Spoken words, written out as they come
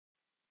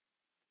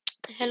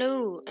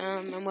Hello,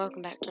 and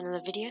welcome back to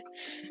another video.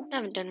 I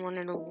haven't done one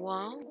in a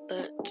while,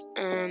 but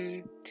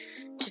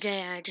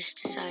today I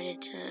just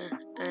decided to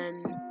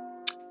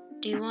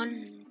do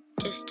one,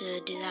 just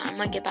to do that. I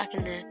might get back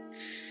in the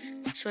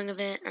swing of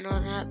it and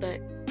all that, but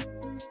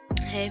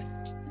hey,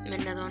 made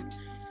another one.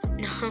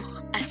 No,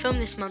 I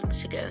filmed this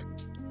months ago,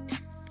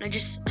 and I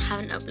just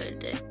haven't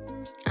uploaded it,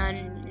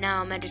 and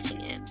now I'm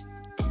editing it,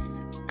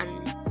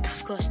 and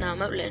of course now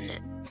I'm uploading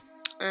it.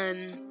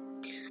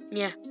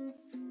 Yeah.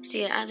 So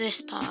yeah, at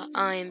this part,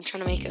 I'm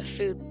trying to make a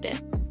food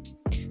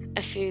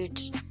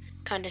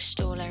kind of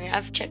stall area.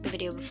 I've checked the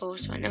video before,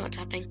 so I know what's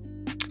happening.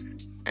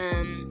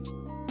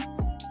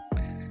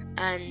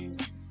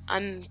 And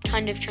I'm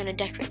kind of trying to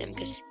decorate them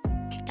because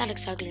that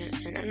looks ugly on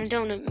its own, and I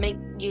don't want to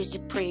use the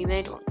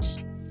pre-made ones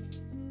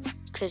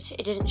because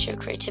it doesn't show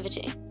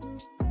creativity.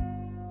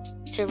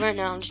 So right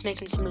now, I'm just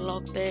making some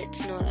log bits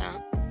and all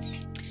that,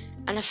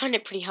 and I find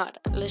it pretty hard.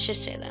 Let's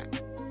just say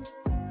that.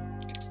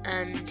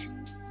 And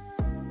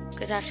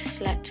because I have to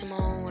select them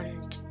all,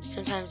 and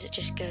sometimes it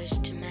just goes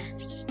to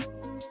mess.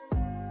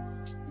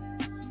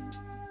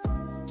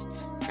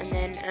 And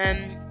then,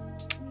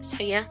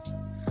 so yeah.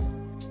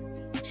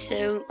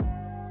 So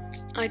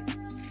I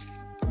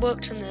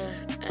worked on the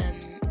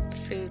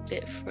food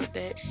bit for a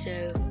bit,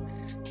 so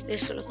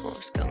this will of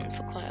course go on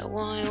for quite a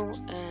while.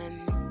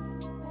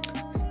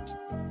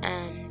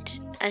 And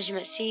as you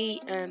might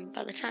see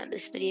by the title of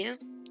this video,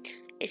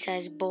 it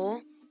says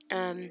boar.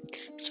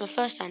 It's my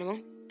first animal,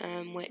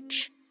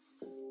 which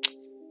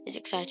is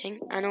exciting,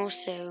 and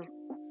also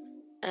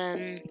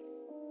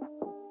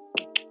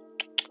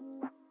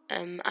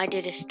I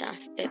did a staff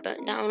bit,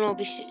 but that will all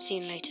be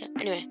seen later.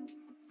 Anyway,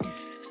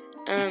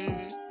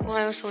 what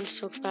I also want to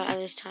talk about at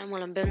this time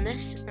while I'm doing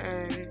this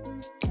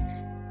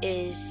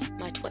is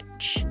my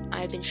Twitch.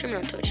 I've been streaming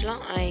on Twitch a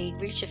lot. I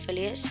reached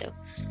affiliate, so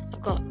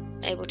I've got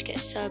able to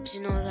get subs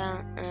and all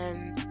that.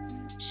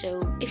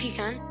 So if you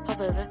can, pop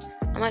over.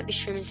 I might be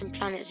streaming some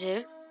Planet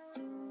Zoo,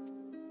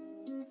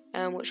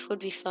 which would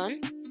be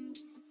fun.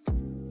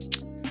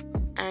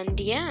 And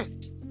yeah,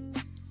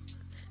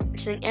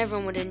 which I think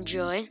everyone would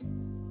enjoy.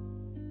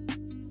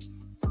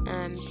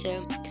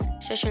 So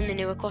especially when the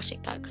new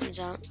aquatic pack comes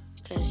out,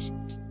 because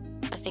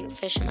I think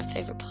fish are my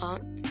favourite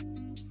part.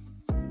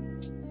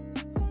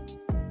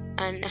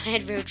 And I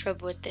had real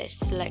trouble with this,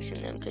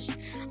 selecting them, because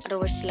I'd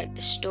always select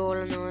the stall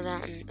and all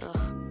that, and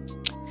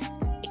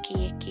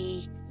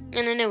icky.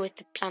 And I know with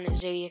the Planet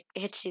Zoo you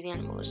get to see the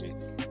animals, and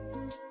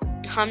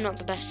I'm not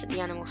the best at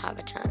the animal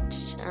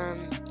habitats.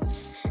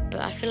 But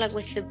I feel like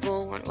with the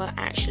boar one, well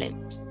actually,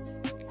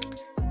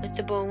 with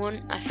the boar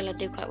one, I feel I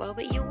do quite well,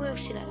 but you will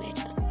see that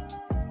later.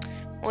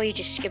 Or you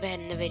just skip ahead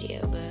in the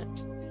video, but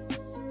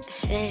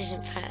that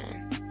isn't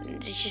fair.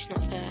 It's just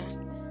not fair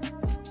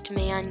to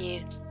me and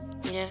you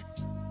know?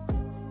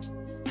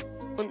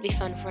 Wouldn't be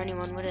fun for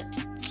anyone, would it?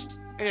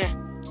 Anyway,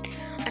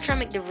 I try and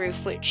make the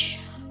roof, which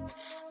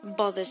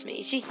bothers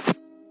me. See,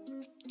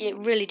 it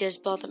really does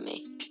bother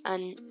me,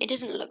 and it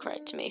doesn't look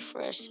right to me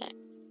for a sec.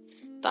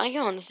 But I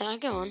go on with it,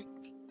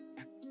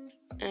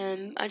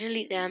 I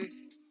delete them.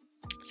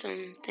 So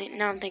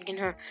now I'm thinking,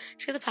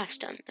 let's get the paths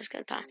done. Let's get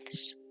the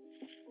paths.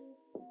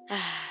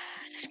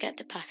 Let's get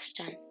the paths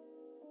done.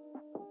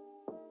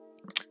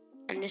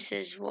 And this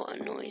is what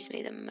annoys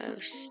me the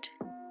most.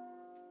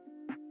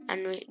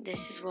 And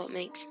this is what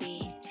makes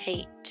me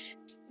hate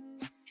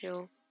it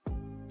all.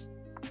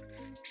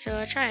 So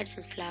I tried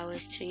some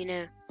flowers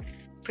to,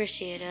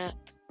 pretty it up.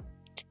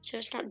 So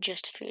it's not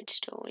just a food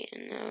store,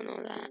 and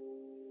all that.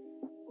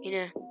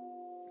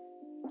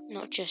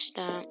 Not just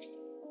that.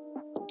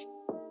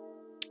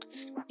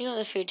 You got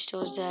the food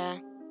stores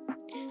there.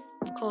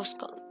 Of course,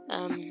 got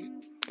all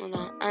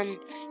that, and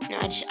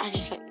I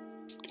just like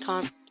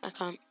I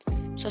can't.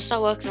 So I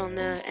start working on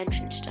the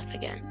entrance stuff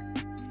again,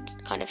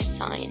 kind of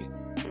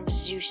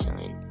zoo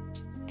sign.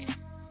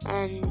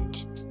 And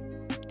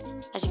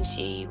as you can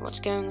see, what's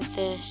going with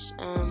this?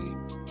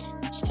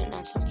 Just putting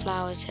down some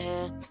flowers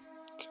here,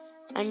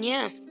 and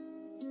yeah.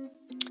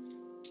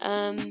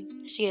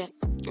 So yeah,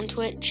 on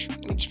Twitch,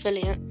 reach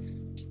affiliate,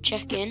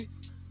 check in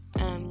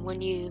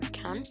when you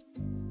can,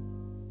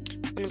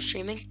 when I'm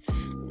streaming.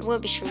 I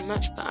won't be streaming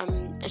much, but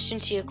as soon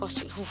as the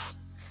aquatic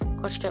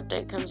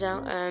update comes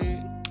out,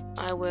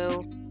 I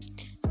will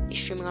be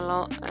streaming a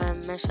lot,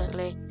 most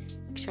likely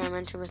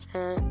experimenting with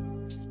it.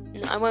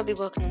 I won't be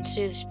working on the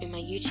zoo, this will be my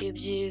YouTube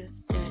zoo.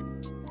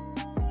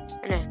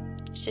 Anyway,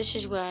 so this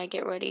is where I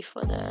get ready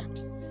for the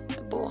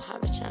boar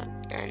habitat,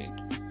 and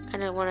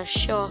kind of want to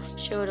show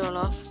it all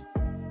off.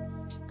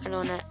 Kind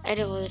of want to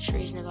edit all the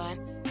trees nearby,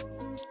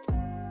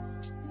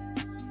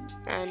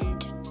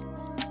 and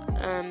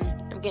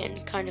I'm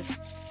getting kind of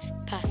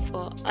path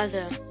for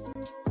other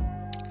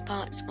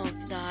parts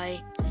of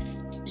the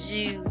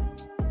zoo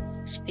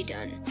to be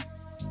done,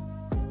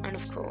 and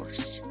of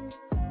course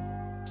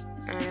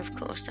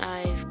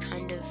I've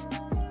kind of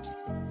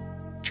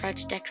tried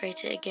to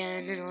decorate it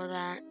again and all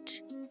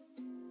that,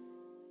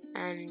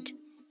 and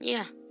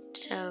yeah,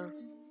 so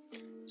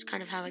it's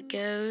kind of how it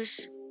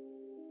goes,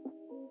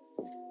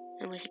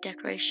 and with the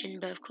decoration.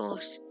 But of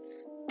course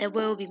There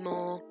will be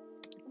more,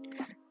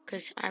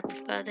 because I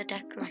prefer the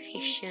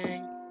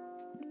decoration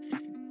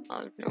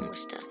of normal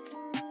stuff.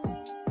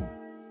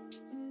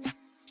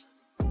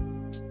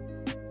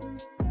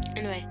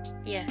 Anyway,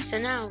 yeah, so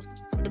now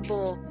the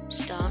ball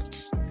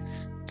starts,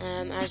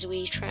 as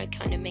we try to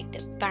kind of make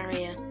the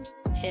barrier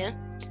here,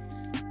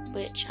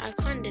 which I've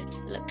kind of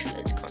looked at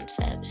its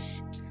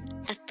concepts.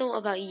 I thought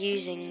about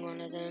using one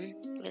of them,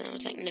 but I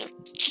was like, no,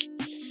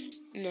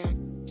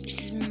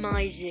 this is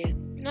my zoo,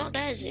 not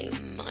their zoo,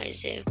 my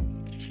zoo.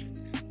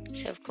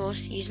 So of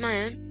course, use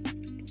my own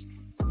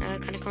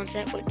kind of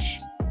concept, which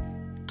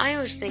I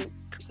always think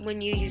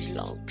when you use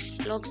logs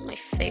are my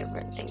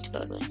favourite thing to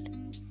build with,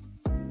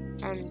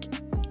 and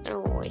it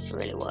always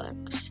really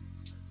works.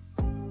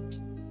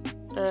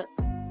 But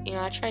you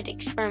know, I tried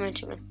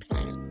experimenting with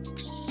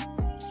planks.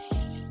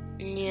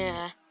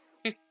 Yeah.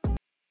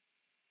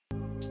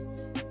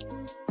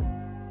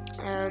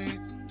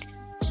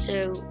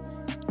 So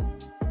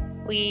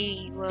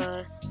we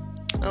were.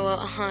 Oh well,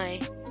 I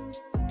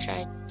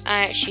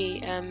actually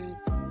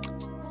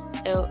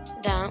built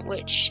that,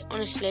 which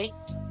honestly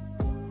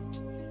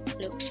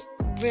looks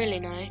really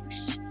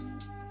nice,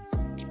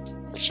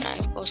 which I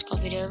of course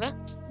copied over,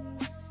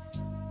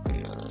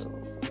 and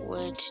I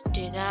would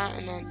do that,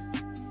 and then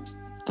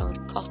I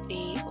would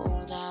copy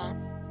all that,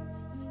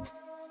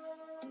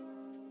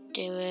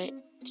 do it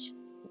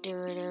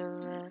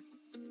over,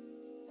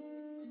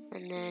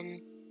 and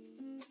then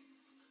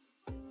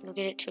we'll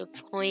get it to a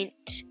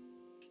point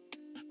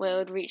where it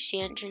would reach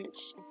the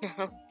entrance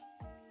now.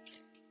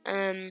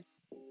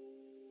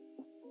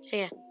 So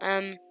yeah,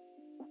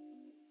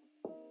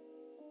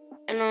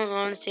 in all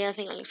honesty, I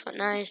think it looks quite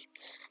nice.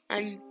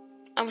 And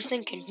I was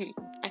thinking,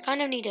 I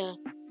kind of need a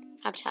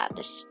habitat at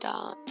the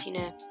start, you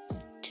know,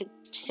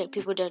 so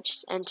people don't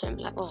just enter and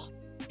be like, oh,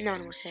 no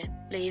animals here,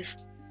 leave.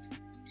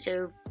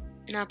 So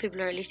now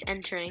people are at least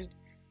entering,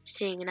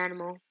 seeing an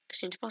animal as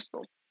soon as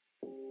possible.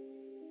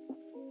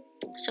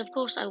 So of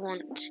course I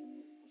want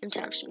him to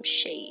have some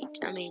shade.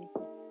 I mean,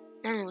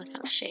 an animal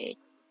without shade,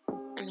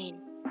 I mean,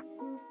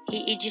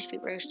 he'd just be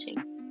roasting.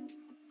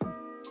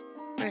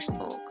 Roast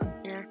pork,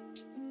 you know.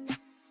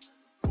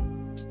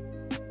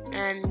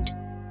 And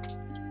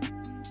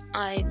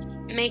I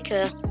make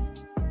a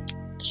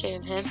shade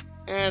of him.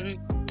 And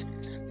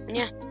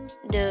yeah,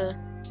 the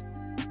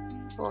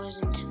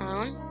boys in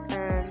town.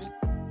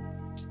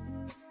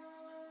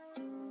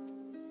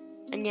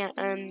 And yeah,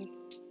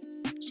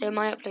 so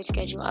my upload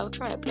schedule, I'll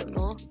try to upload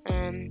more.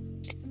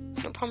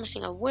 Not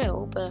promising I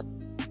will, but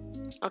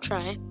I'll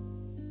try.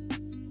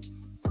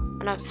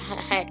 And I've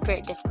had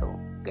great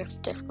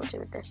difficulty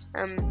with this.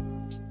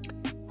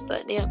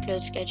 But the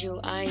upload schedule,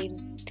 I've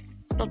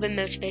not been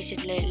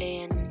motivated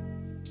lately, and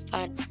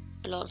I've had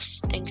a lot of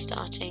things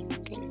starting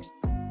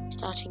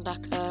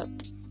back up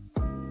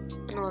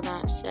and all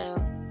that, so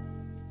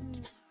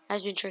it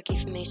has been tricky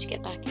for me to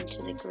get back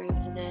into the groove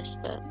of this,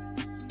 but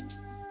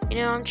you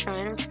know, I'm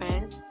trying.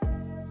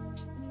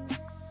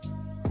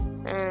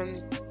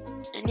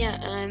 And yeah,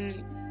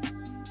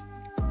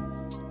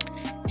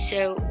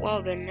 so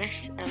while doing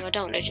this, I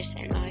don't want to just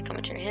end my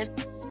commentary here.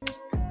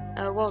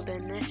 While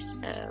doing this,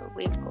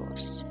 we of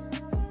course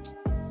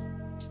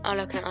are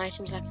looking at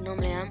items like I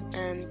normally am.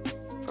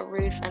 For a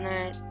roof, and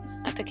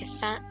I pick a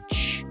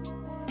thatch.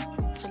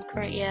 If I'm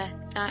correct, yeah,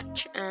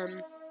 thatch.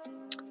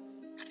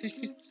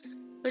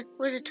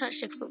 Was a touch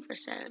difficult for a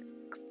sec.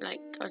 Like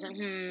I was like,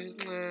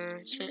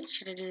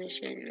 should I do this?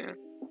 Should I do that?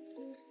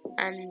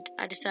 And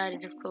I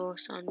decided, of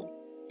course, on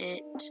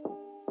it.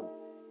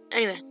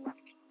 Anyway,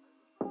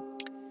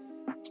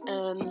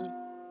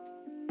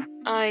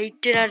 I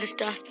did add a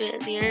staff bit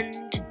at the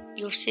end.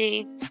 You'll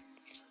see. And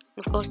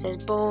of course, there's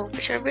ball,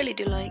 which I really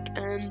do like.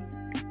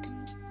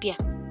 But yeah,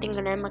 I think I'm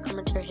gonna end my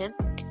commentary here.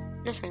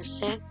 Nothing else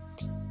to say.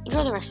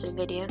 Enjoy the rest of the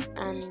video,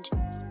 and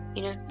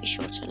you know, be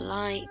sure to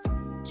like,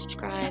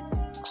 subscribe,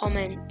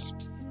 comment,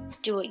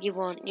 do what you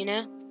want, you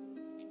know.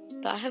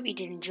 But I hope you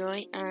did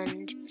enjoy,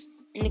 and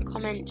in the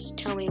comments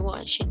tell me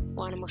what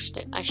animal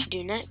I should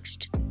do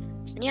next.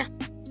 And yeah,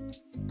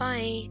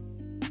 bye.